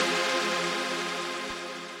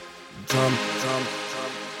drum.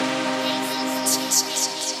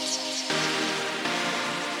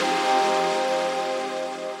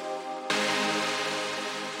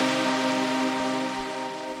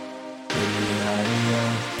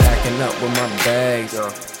 Packing up with my bags,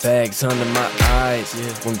 bags under my eyes.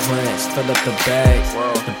 When grants fill up the bags,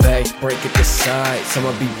 the bags break at the side.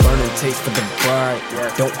 Someone be burning taste for the bride.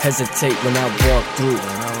 Don't hesitate when I walk through.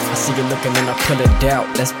 I see you looking and I pull it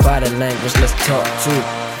out. That's body language, let's talk too.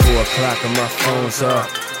 4 o'clock and my phone's off.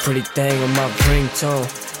 Pretty thing on my ringtone.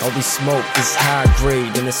 All we smoke is high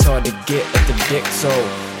grade and it's hard to get at the dick, so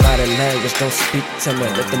body language, don't speak to me.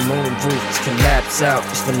 Let the moon roofs collapse out.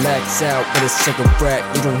 Just relax out with a cigarette.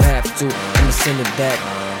 You don't have to, I'ma send it back.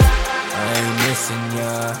 I ain't missing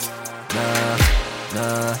ya,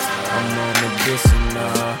 nah. I'm on the dissing,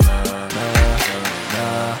 nah.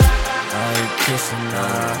 I ain't kissing,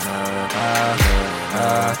 nah.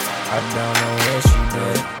 I don't know where she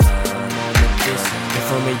been. I'm on the dissing. If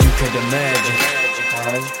only you could imagine.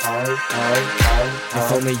 If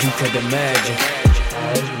only you could imagine.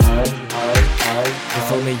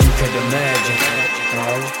 If only you could imagine.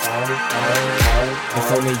 If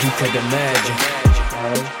only you could imagine.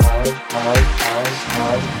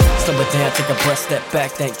 Slow it down, take a breath, step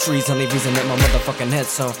back. Thank trees, only reason that my motherfucking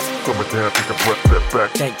head's on. Slow it down, take a breath, step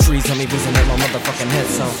back. Thank trees, only reason that my motherfucking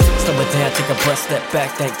head's on. Slow it down, take a breath, step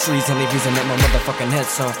back. Thank trees, only reason that my motherfucking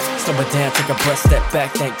head's on. Slow it down, take a breath, step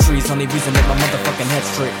back. Thank trees, only reason that my motherfucking head's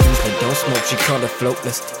straight. Usually don't smoke, she call it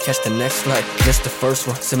floatless. Catch the next flight, miss the first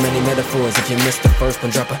one. So many metaphors, if you miss the first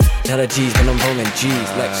one, drop a lot of G's when I'm rolling G's.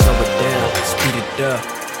 Like slow it down, speed it up.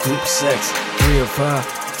 Group sex, 3 of her,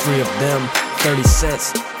 3 of them, 30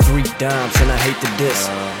 cents, 3 dimes, and I hate the diss.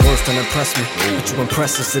 Words don't impress me, but you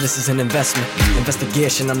impress us, so this is an investment.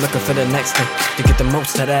 Investigation, I'm looking for the next thing. To get the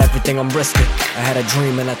most out of everything I'm risking. I had a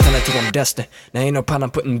dream and I turned it to I'm destined. Now ain't no problem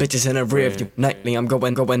putting bitches in a rear view. Nightly, I'm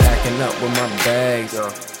going, acting up with my bags.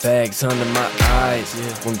 Bags under my eyes.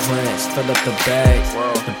 When grants fill up the bags,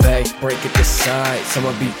 the bags break at the side.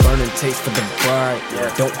 Someone be burning taste for the bride.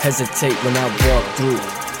 Don't hesitate when I walk through.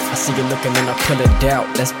 I see you looking and I pull it out.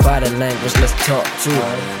 That's body language, let's talk too.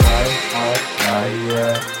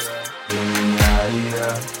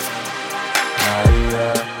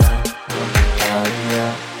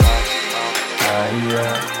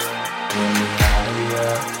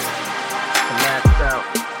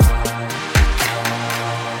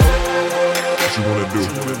 What you wanna do?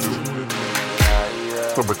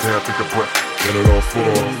 Slow it down, take a breath. Let it all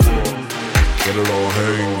fall. Let it all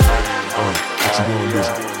hang. What you wanna do?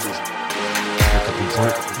 Take a couple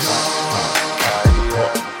drinks.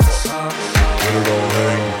 Let it all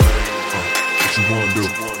hang. What you wanna do?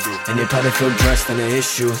 Anybody feel dressed in the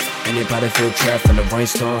issues? Anybody feel trapped in the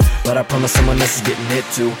brainstorm? But I promise someone else is getting hit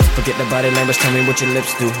too. Forget the body language, tell me what your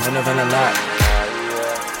lips do. Running a lot.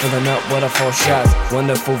 Filling up with a 4 shots.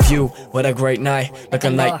 Wonderful view, what a great night.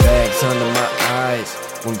 Looking like bags under my eyes.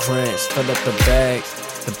 When grants fill up the bags,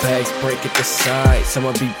 the bags break at the side.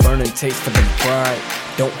 Someone be burning taste for the bride.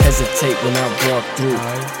 Don't hesitate when I walk through. I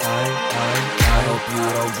hope you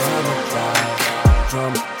don't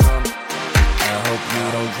drum. I hope you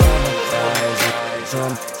don't dramatize.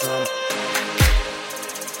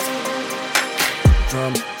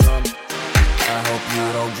 Drum. I hope you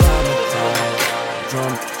don't dramatize.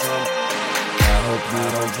 Drum. I hope you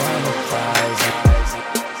don't dramatize.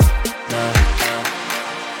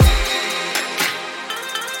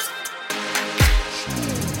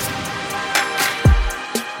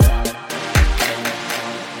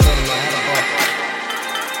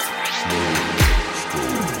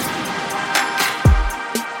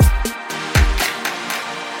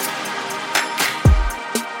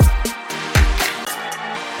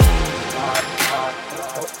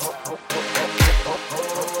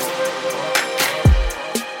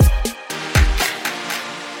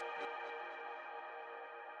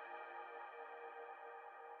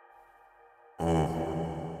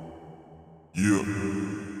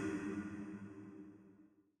 Yeah.